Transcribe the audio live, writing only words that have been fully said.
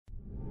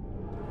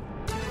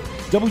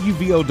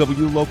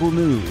WVOW Local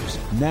News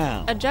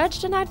now. A judge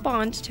denied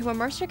bond to a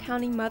Mercer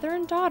County mother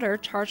and daughter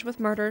charged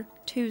with murder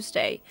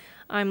Tuesday.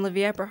 I'm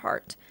Livy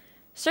Eberhardt.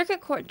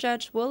 Circuit Court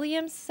Judge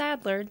William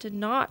Sadler did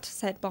not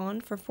set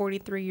bond for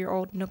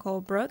 43-year-old Nicole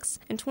Brooks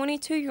and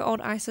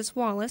 22-year-old Isis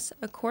Wallace,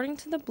 according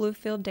to the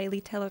Bluefield Daily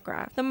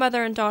Telegraph. The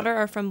mother and daughter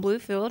are from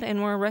Bluefield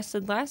and were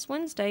arrested last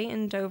Wednesday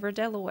in Dover,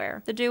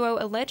 Delaware. The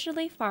duo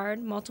allegedly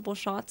fired multiple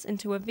shots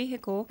into a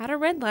vehicle at a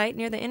red light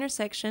near the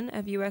intersection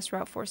of U.S.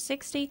 Route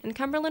 460 and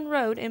Cumberland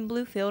Road in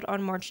Bluefield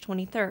on March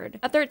 23rd.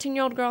 A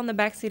 13-year-old girl in the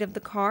backseat of the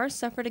car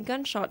suffered a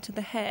gunshot to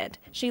the head.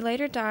 She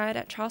later died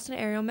at Charleston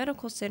Area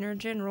Medical Center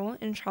General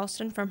in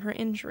Charleston from her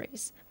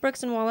injuries.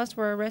 Brooks and Wallace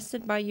were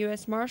arrested by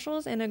U.S.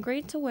 Marshals and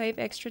agreed to waive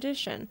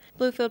extradition.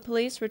 Bluefield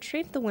police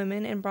retrieved the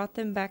women and brought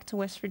them back to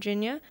West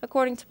Virginia.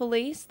 According to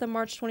police, the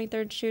March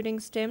 23rd shooting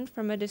stemmed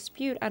from a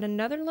dispute at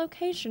another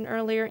location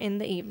earlier in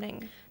the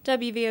evening.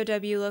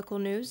 WVOW Local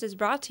News is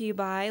brought to you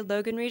by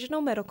Logan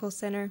Regional Medical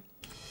Center.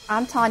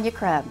 I'm Tanya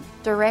Crubb,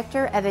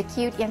 Director of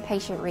Acute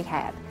Inpatient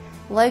Rehab.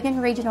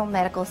 Logan Regional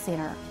Medical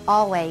Center,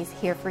 always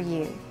here for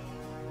you.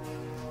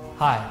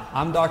 Hi,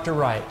 I'm Dr.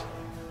 Wright,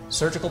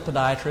 Surgical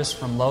Podiatrist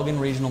from Logan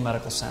Regional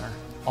Medical Center,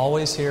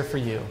 always here for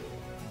you.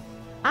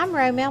 I'm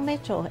Romel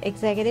Mitchell,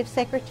 Executive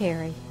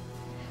Secretary,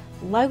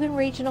 Logan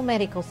Regional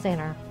Medical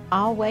Center,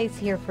 always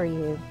here for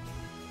you.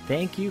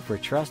 Thank you for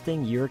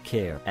trusting your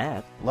care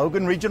at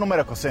Logan Regional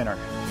Medical Center,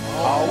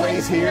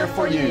 always here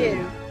for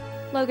you.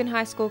 Logan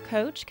High School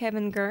coach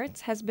Kevin Gertz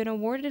has been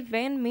awarded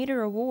Van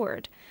Meter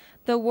Award.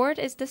 The award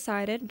is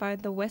decided by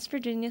the West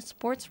Virginia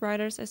Sports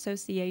Writers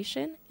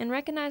Association and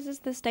recognizes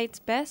the state's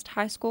best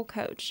high school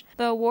coach.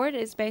 The award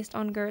is based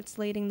on Gertz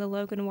leading the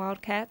Logan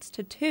Wildcats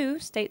to 2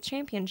 state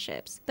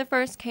championships. The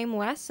first came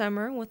last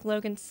summer with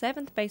Logan's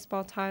 7th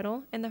baseball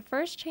title and the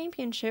first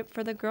championship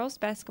for the girls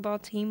basketball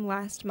team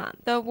last month.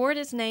 The award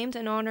is named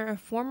in honor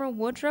of former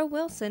Woodrow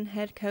Wilson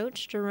head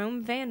coach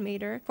Jerome Van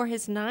Meter for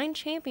his 9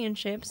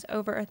 championships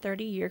over a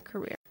 30-year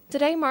career.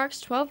 Today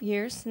marks 12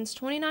 years since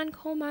 29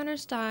 coal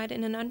miners died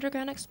in an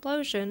underground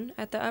explosion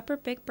at the Upper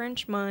Big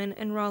Branch Mine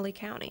in Raleigh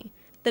County.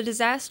 The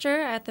disaster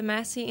at the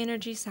Massey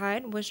Energy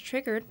site was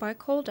triggered by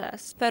coal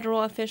dust.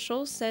 Federal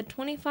officials said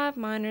 25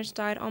 miners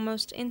died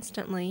almost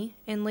instantly,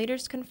 and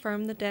leaders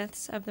confirmed the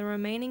deaths of the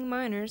remaining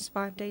miners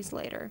 5 days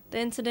later. The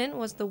incident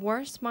was the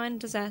worst mine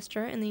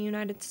disaster in the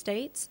United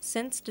States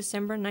since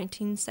December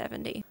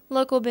 1970.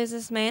 Local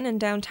businessman in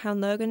downtown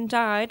Logan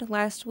died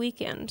last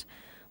weekend.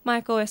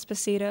 Michael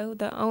Esposito,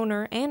 the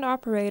owner and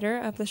operator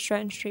of the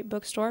Stratton Street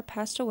bookstore,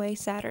 passed away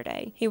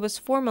Saturday. He was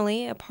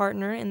formerly a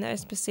partner in the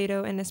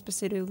Esposito &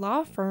 Esposito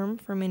law firm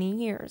for many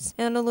years.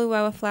 In the lieu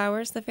of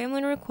flowers, the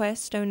family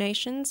requests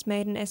donations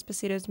made in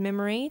Esposito's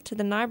memory to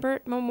the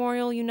Nybert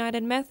Memorial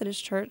United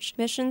Methodist Church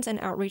Missions and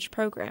Outreach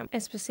Program.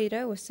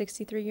 Esposito was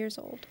 63 years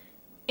old.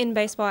 In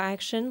baseball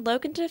action,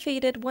 Logan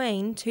defeated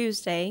Wayne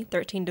Tuesday,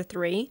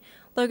 13-3.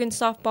 Logan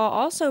softball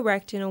also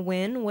racked in a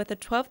win with a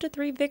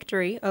 12-3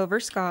 victory over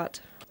Scott.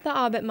 The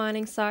Obbett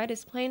mining site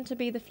is planned to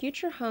be the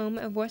future home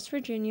of West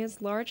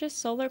Virginia's largest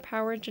solar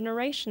power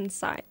generation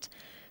site.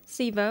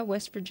 SEVA,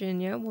 West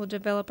Virginia, will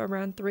develop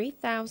around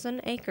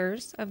 3,000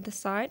 acres of the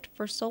site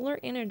for solar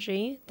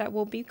energy that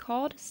will be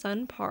called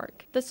Sun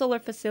Park. The solar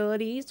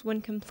facilities,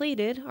 when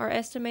completed, are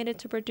estimated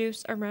to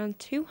produce around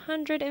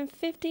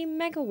 250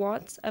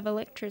 megawatts of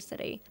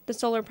electricity. The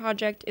solar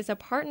project is a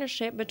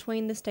partnership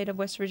between the state of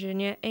West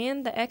Virginia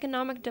and the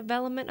economic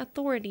development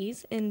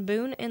authorities in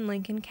Boone and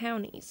Lincoln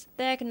counties.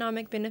 The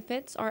economic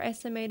benefits are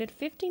estimated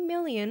 $50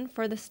 million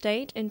for the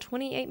state and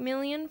 $28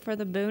 million for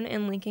the Boone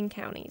and Lincoln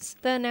counties.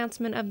 The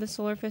announcement of the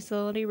solar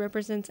facility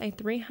represents a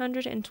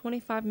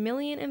 $325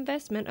 million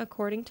investment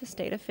according to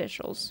state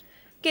officials.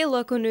 Get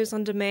local news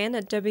on demand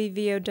at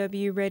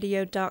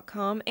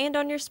WVOWradio.com and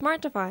on your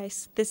smart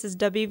device. This is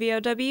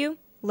WVOW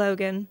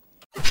Logan.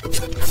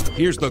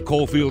 Here's the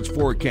Coalfields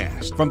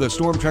forecast from the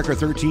Storm Tracker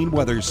 13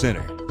 Weather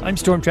Center. I'm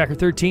Storm Tracker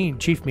 13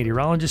 Chief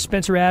Meteorologist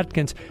Spencer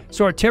Atkins.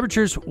 So our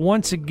temperatures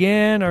once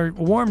again are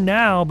warm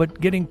now, but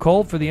getting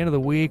cold for the end of the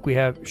week. We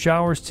have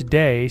showers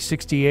today,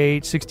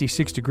 68,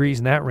 66 degrees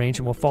in that range,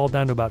 and we'll fall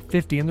down to about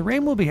 50. And the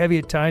rain will be heavy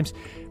at times,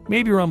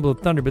 maybe rumble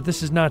of thunder, but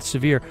this is not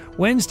severe.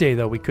 Wednesday,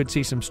 though, we could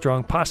see some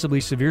strong,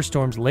 possibly severe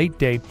storms late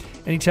day.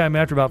 Anytime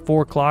after about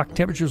 4 o'clock,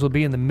 temperatures will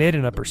be in the mid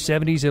and upper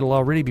 70s. It'll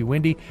already be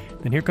windy.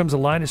 Then here comes a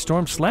line of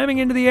storms slamming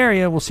into the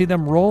area. We'll see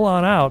them roll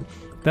on out.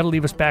 That'll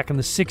leave us back in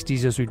the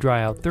 60s as we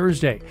dry out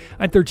Thursday.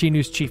 I'm 13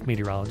 News Chief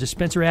Meteorologist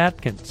Spencer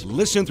Atkins.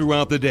 Listen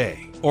throughout the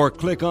day or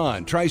click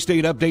on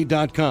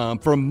tristateupdate.com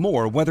for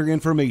more weather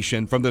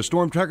information from the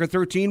Storm Tracker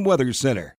 13 Weather Center.